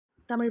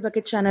Tamil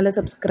bucket சேனலை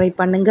subscribe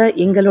பண்ணுங்க.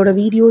 எங்களோட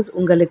வீடியோஸ்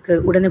உங்களுக்கு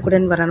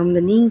உடனுக்குடன்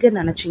வரணும்னு நீங்க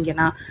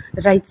நினைச்சீங்கன்னா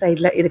ரைட்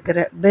சைடில் இருக்கிற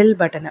பெல்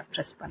பட்டனை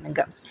ப்ரெஸ் பண்ணுங்க.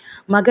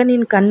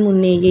 மகனின் கண்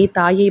முன்னேயே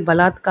தாயை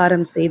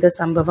பலாத்காரம் செய்த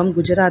சம்பவம்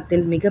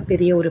குஜராத்தில்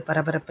மிகப்பெரிய ஒரு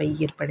பரபரப்பை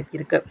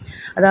ஏற்படுத்தியிருக்கு.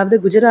 அதாவது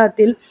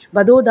குஜராத்தில்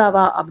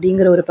வதோதாவா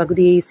அப்படிங்கிற ஒரு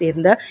பகுதியை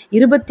சேர்ந்த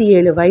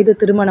 27 வயது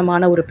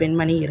திருமணமான ஒரு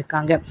பெண்மணி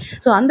இருக்காங்க.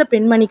 ஸோ அந்த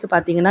பெண்மணிக்கு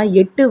பார்த்தீங்கன்னா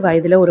 8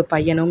 வயதில் ஒரு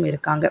பையனும்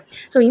இருக்காங்க.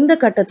 ஸோ இந்த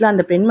கட்டத்தில்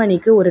அந்த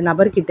பெண்மணிக்கு ஒரு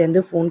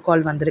நபர்கிட்டேருந்து ஃபோன்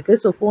கால் வந்திருக்கு.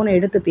 ஸோ ஃபோனை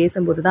எடுத்து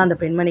பேசும்போது தான் அந்த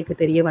பெண்மணிக்கு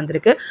தெரிய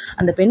வந்திருக்கு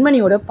அந்த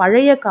பெண்மணியோட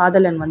பழைய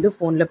காதலன்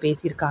ஃபோனில்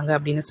பேசியிருக்காங்க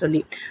அப்படின்னு சொல்லி.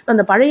 ஸோ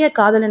அந்த பழைய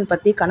காதலன்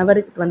பற்றி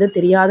கணவருக்கு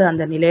தெரியாத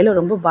அந்த நிலையில்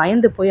ரொம்ப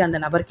பயந்து போய் அந்த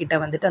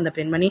நபர்கிட்ட அந்த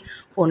பெண்மணி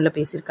ஃபோனில்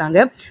பேசியிருக்காங்க.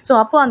 ஸோ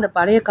அப்போ அந்த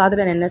பழைய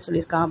காதலன் என்ன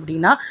சொல்லியிருக்கான்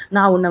அப்படின்னா,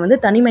 நான் உன்னை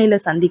தனிமையில்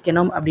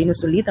சந்திக்கணும் அப்படின்னு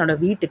சொல்லி தன்னோட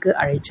வீட்டுக்கு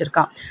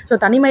அழைச்சிருக்கான். ஸோ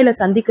தனிமையில்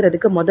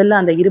சந்திக்கிறதுக்கு முதல்ல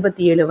அந்த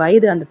 27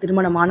 வயது அந்த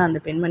திருமணமான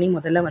அந்த பெண்மணி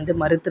முதல்ல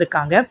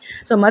மறுத்திருக்காங்க.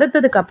 ஸோ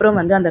மறுத்ததுக்கு அப்புறம்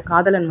அந்த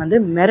காதலன்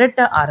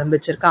மிரட்ட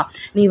ஆரம்பிச்சிருக்கான்.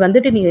 நீ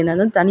நீ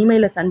என்ன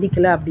தனிமையில்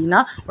சந்திக்கல அப்படின்னா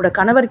உன்னோட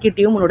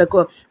கணவர்கிட்டையும் உன்னோட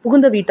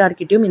புகுந்த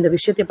வீட்டார்கிட்டையும் இந்த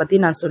விஷயத்தை பற்றி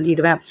நான்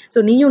சொல்லிடுவேன். ஸோ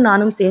நீயும்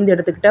நானும் சேர்ந்து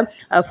எடுத்துக்கிட்ட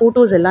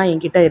ஃபோட்டோஸ் எல்லாம்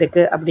என்கிட்ட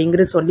இருக்கு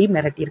அப்படிங்கிற சொல்லி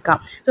மிரட்டியிருக்கான்.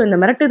 ஸோ இந்த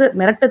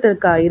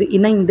மிரட்டத்திற்கு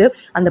இணைந்து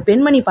அந்த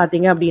பெண்மணி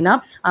பார்த்தீங்க அப்படின்னா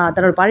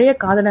தன்னோட பழைய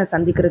காதலை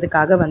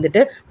சந்திக்கிறதுக்காக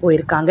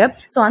போயிருக்காங்க.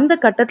 ஸோ அந்த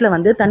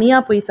கட்டத்தில்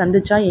தனியாக போய்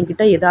சந்திச்சா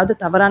என்கிட்ட ஏதாவது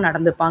தவறாக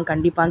நடந்துப்பான்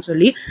கண்டிப்பான்னு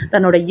சொல்லி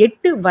தன்னோட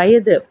 8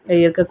 வயது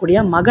இருக்கக்கூடிய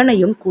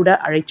மகனையும் கூட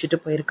அழைச்சிட்டு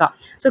போயிருக்கான்.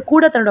 ஸோ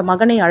கூட தன்னோட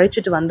மகனை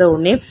அழைச்சிட்டு வந்த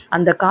உடனே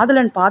அந்த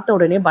காதலன் பார்த்த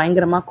உடனே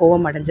பயங்கரமா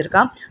கோபம்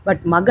அடைஞ்சிருக்கான்.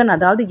 பட் மகன்,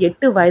 அதாவது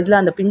 8 வயதுல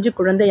அந்த பிஞ்சு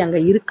குழந்தை அங்க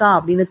இருக்கான்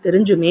அப்படின்னு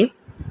தெரிஞ்சுமே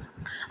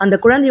அந்த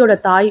குழந்தையோட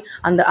தாய்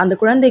அந்த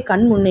குழந்தை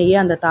கண் முன்னையே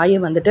அந்த தாயை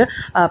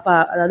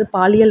அதாவது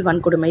பாலியல்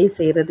வன்கொடுமை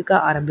செய்யறதுக்கு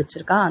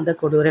ஆரம்பிச்சிருக்கான் அந்த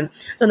கொடூரன்.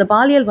 ஸோ அந்த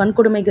பாலியல்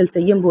வன்கொடுமைகள்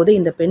செய்யும் போது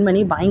இந்த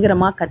பெண்மணி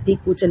பயங்கரமா கத்தி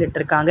கூச்சலிட்டு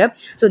இருக்காங்க.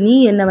 ஸோ நீ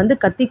என்னை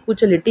கத்தி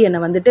கூச்சலிட்டு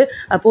என்னை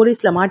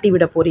போலீஸ்ல மாட்டி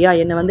விட போறியா,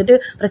 என்னை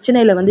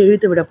பிரச்சனையில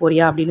இழுத்து விட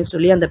போறியா அப்படின்னு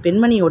சொல்லி அந்த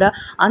பெண்மணியோட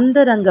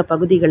அந்தரங்க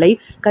பகுதிகளை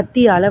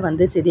கத்தியால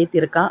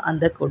சிதைத்திருக்கான்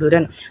அந்த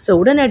கொடூரன். ஸோ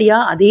உடனடியா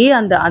அதே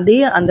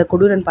அந்த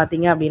கொடூரன்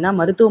பார்த்தீங்க அப்படின்னா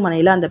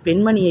மருத்துவமனையில அந்த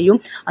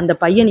பெண்மணியையும் அந்த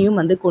பையனையும்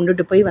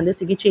கொண்டுட்டு போய்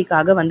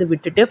சிகிச்சைக்காக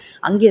விட்டுட்டு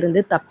அங்கிருந்து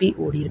தப்பி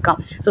ஓடி இருக்கான்.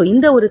 ஸோ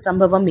இந்த ஒரு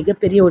சம்பவம்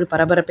மிகப்பெரிய ஒரு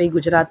பரபரப்பை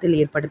குஜராத்தில்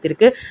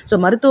ஏற்படுத்தியிருக்கு. ஸோ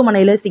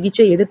மருத்துவமனையில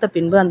சிகிச்சை எடுத்த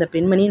பின்பு அந்த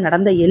பெண்மணி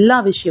நடந்த எல்லா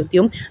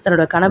விஷயத்தையும்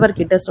தன்னோட கணவர்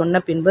கிட்ட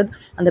சொன்ன பின்பு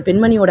அந்த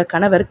பெண்மணியோட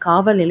கணவர்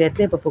காவல்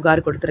நிலையத்தில் இப்ப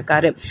புகார்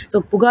கொடுத்திருக்காரு. ஸோ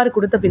புகார்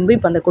கொடுத்த பின்பு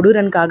இப்ப அந்த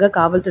கொடூரனுக்காக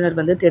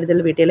காவல்துறையினர்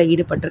தேடுதல் வேட்டையில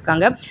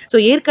ஈடுபட்டிருக்காங்க. ஸோ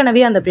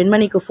ஏற்கனவே அந்த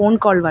பெண்மணிக்கு ஃபோன்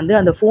கால்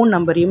அந்த ஃபோன்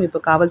நம்பரையும்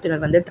இப்ப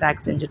காவல்துறையினர்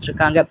ட்ராக் செஞ்சுட்டு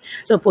இருக்காங்க.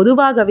 ஸோ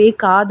பொதுவாகவே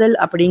காதல்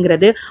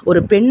அப்படிங்கிறது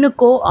ஒரு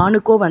பெண்ணுக்கோ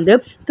ஆணுக்கோ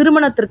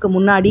திருமணத்திற்கு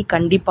முன்னாடி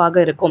கண்டிப்பாக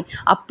இருக்கும்.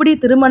 அப்படி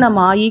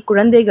திருமணமாகி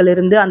குழந்தைகள்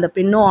இருந்து அந்த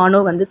பெண்ணோ ஆணோ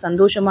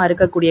சந்தோஷமா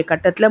இருக்கக்கூடிய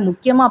கட்டத்துல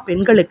முக்கியமா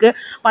பெண்களுக்கு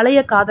பழைய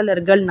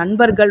காதலர்கள்,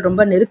 நண்பர்கள்,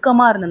 ரொம்ப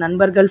நெருக்கமா இருந்த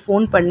நண்பர்கள்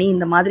ஃபோன் பண்ணி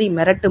இந்த மாதிரி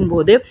மிரட்டும்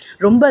போது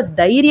ரொம்ப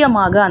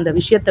தைரியமாக அந்த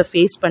விஷயத்தை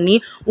ஃபேஸ் பண்ணி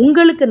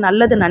உங்களுக்கு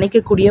நல்லது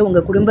நினைக்கக்கூடிய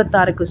உங்க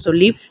குடும்பத்தாருக்கு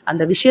சொல்லி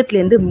அந்த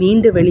விஷயத்திலேருந்து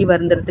மீண்டு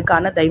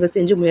வெளிவருந்ததுக்கான தயவு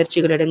செஞ்சு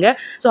முயற்சிகள் எடுங்க.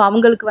 ஸோ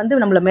அவங்களுக்கு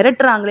நம்மளை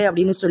மிரட்டுறாங்களே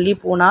அப்படின்னு சொல்லி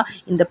போனா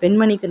இந்த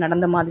பெண்மணிக்கு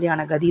நடந்த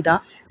மாதிரியான கதி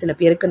தான் சில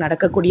பேருக்கு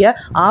நடக்கக்கூடிய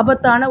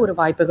ஆபத்தான ஒரு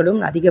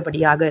வாய்ப்புகளும்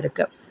அதிகப்படியாக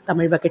இருக்கு.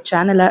 தமிழ் பக்கெட்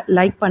சேனலை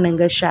லைக்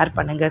பண்ணுங்க, ஷேர்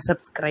பண்ணுங்க,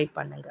 சப்ஸ்கிரைப்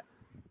பண்ணுங்க.